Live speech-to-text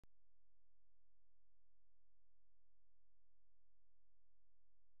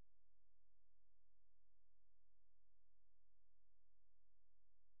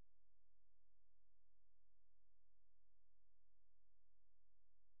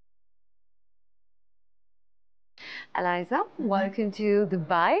Eliza, welcome to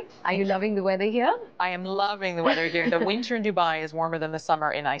Dubai. Are you loving the weather here? I am loving the weather here. The winter in Dubai is warmer than the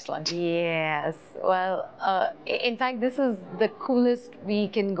summer in Iceland. Yes. Well, in fact, this is the coolest we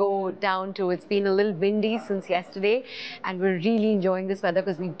can go down to. It's been a little windy since yesterday, and we're really enjoying this weather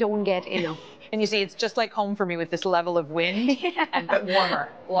because we don't get enough. And you see, it's just like home for me with this level of wind, but warmer,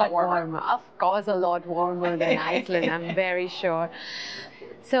 a lot warmer. Of course, a lot warmer than Iceland, I'm very sure.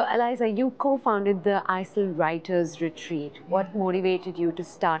 So, Eliza, you co-founded the Iceland Writers Retreat. What motivated you to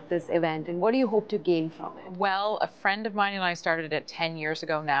start this event, and what do you hope to gain from it? Well, a friend of mine and I started it 10 years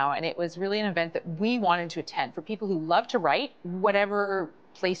ago now, and it was really an event that we wanted to attend for people who love to write, whatever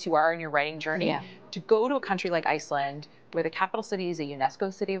place you are in your writing journey, to go to a country like Iceland, where the capital city is a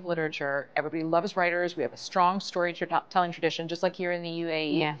UNESCO City of Literature. Everybody loves writers. We have a strong storytelling tradition, just like here in the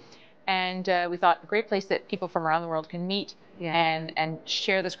UAE. And we thought a great place that people from around the world can meet and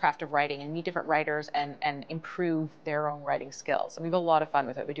share this craft of writing and meet different writers and improve their own writing skills. And we have a lot of fun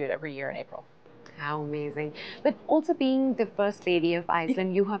with it. We do it every year in April. How amazing. But also being the First Lady of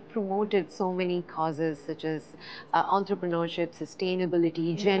Iceland, you have promoted so many causes such as entrepreneurship,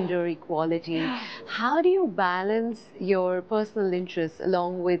 sustainability, gender equality. How do you balance your personal interests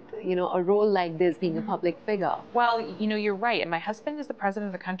along with, a role like this, being a public figure? Well, you're right. And my husband is the president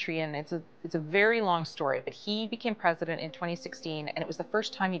of the country, and it's a very long story, but he became president in 2016, and it was the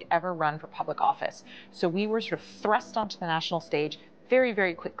first time he'd ever run for public office. So we were sort of thrust onto the national stage very,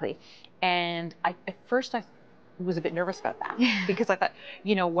 very quickly. And at first I was a bit nervous about that because I thought,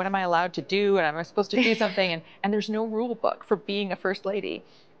 what am I allowed to do? And am I supposed to do something? And there's no rule book for being a first lady.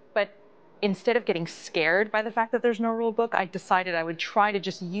 But instead of getting scared by the fact that there's no rule book, I decided I would try to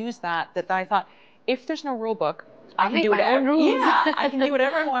just use that I thought, if there's no rule book, I can do whatever. I can do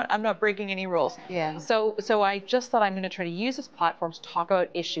whatever I want. I'm not breaking any rules. So I just thought I'm going to try to use this platform to talk about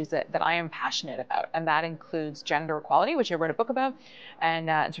issues that I am passionate about. And that includes gender equality, which I wrote a book about, and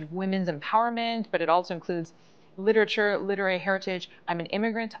sort of women's empowerment, but it also includes literature, literary heritage. I'm an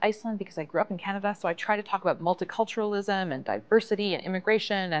immigrant to Iceland because I grew up in Canada. So I try to talk about multiculturalism and diversity and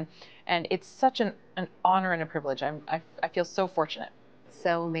immigration. And it's such an honor and a privilege. I feel so fortunate.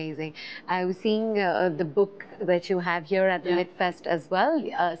 So amazing. I was seeing the book that you have here at the MidFest as well,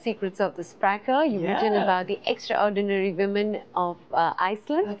 Secrets of the Spraker. You've written about the extraordinary women of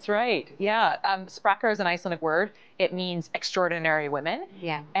Iceland. That's right. Yeah. Spraker is an Icelandic word. It means extraordinary women.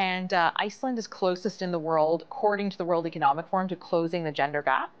 And Iceland is closest in the world, according to the World Economic Forum, to closing the gender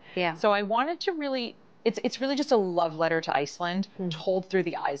gap. So I wanted to really... It's really just a love letter to Iceland told through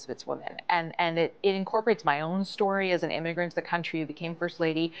the eyes of its women. And it incorporates my own story as an immigrant to the country who became First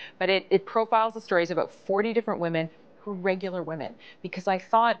Lady, but it profiles the stories of about 40 different women who are regular women, because I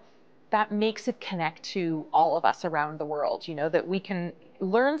thought that makes it connect to all of us around the world, that we can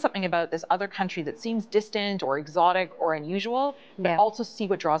learn something about this other country that seems distant or exotic or unusual, but also see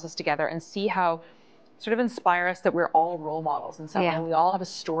what draws us together and see how sort of inspire us that we're all role models in some way. We all have a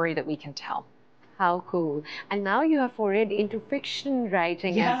story that we can tell. How cool. And now you have forayed into fiction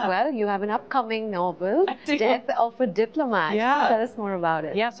writing as well. You have an upcoming novel, Death of a Diplomat. Tell us more about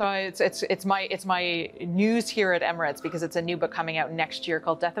it. So it's my news here at Emirates, because it's a new book coming out next year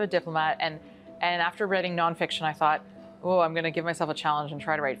called Death of a Diplomat. And after reading nonfiction, I thought, I'm going to give myself a challenge and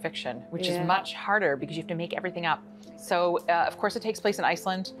try to write fiction, which is much harder because you have to make everything up. So of course it takes place in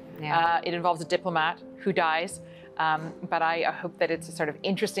Iceland. It involves a diplomat who dies. But I hope that it's a sort of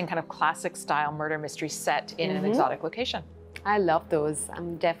interesting kind of classic style murder mystery set in an exotic location. I love those.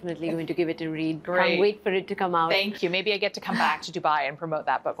 I'm definitely going to give it a read. Can't wait for it to come out. Thank you. Maybe I get to come back to Dubai and promote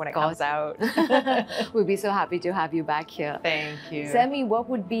that book when it comes out. We'll be so happy to have you back here. Thank you. Semi, what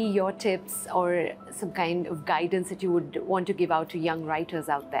would be your tips or some kind of guidance that you would want to give out to young writers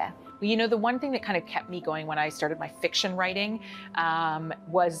out there? The one thing that kind of kept me going when I started my fiction writing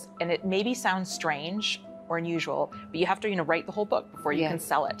was, and it maybe sounds strange or unusual, but you have to write the whole book before you can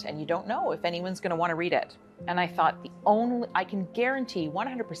sell it, and you don't know if anyone's going to want to read it. And I thought I can guarantee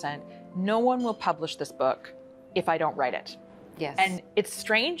 100% no one will publish this book if I don't write it. And it's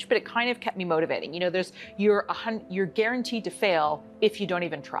strange, but it kind of kept me motivating. You're guaranteed to fail if you don't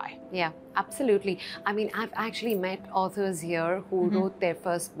even try. Yeah, absolutely. I mean, I've actually met authors here who wrote their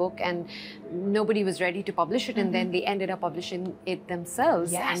first book and nobody was ready to publish it, and then they ended up publishing it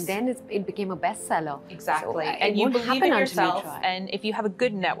themselves, and then it became a bestseller. Exactly. So, and you believe in yourself, and if you have a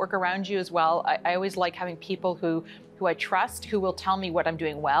good network around you as well. I always like having people who who I trust, who will tell me what I'm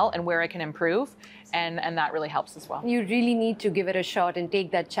doing well and where I can improve. And that really helps as well. You really need to give it a shot and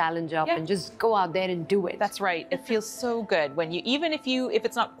take that challenge up and just go out there and do it. That's right. It feels so good when you, even if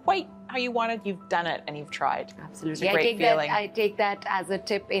it's not quite how you wanted, you've done it and you've tried. Absolutely. It's a great feeling. I take that as a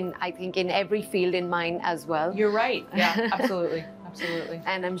tip I think in every field in mine as well. You're right. Yeah, absolutely. Absolutely.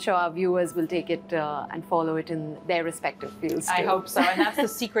 And I'm sure our viewers will take it and follow it in their respective fields too. I hope so. And that's the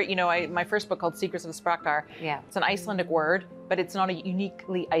secret. You know, my first book called Secrets of the Sprakar. Yeah. It's an Icelandic word, but it's not a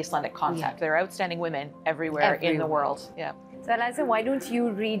uniquely Icelandic concept. There are outstanding women everywhere in the world. Yeah. So Eliza, why don't you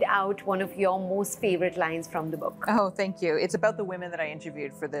read out one of your most favorite lines from the book? Oh, thank you. It's about the women that I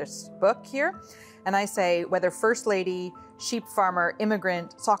interviewed for this book here. And I say, whether First Lady, sheep farmer,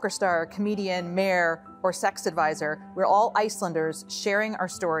 immigrant, soccer star, comedian, mayor, or sex advisor, we're all Icelanders sharing our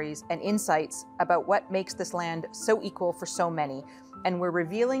stories and insights about what makes this land so equal for so many. And we're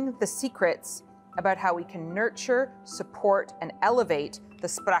revealing the secrets about how we can nurture, support, and elevate the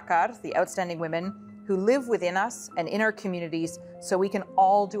sprakar, the outstanding women, who live within us and in our communities, so we can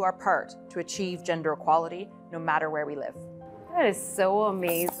all do our part to achieve gender equality no matter where we live. That is so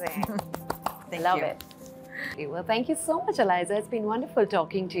amazing. Love it. Well, thank you so much, Eliza. It's been wonderful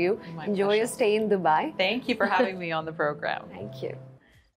talking to you. My Enjoy pleasure. your stay in Dubai. Thank you for having me on the program. Thank you.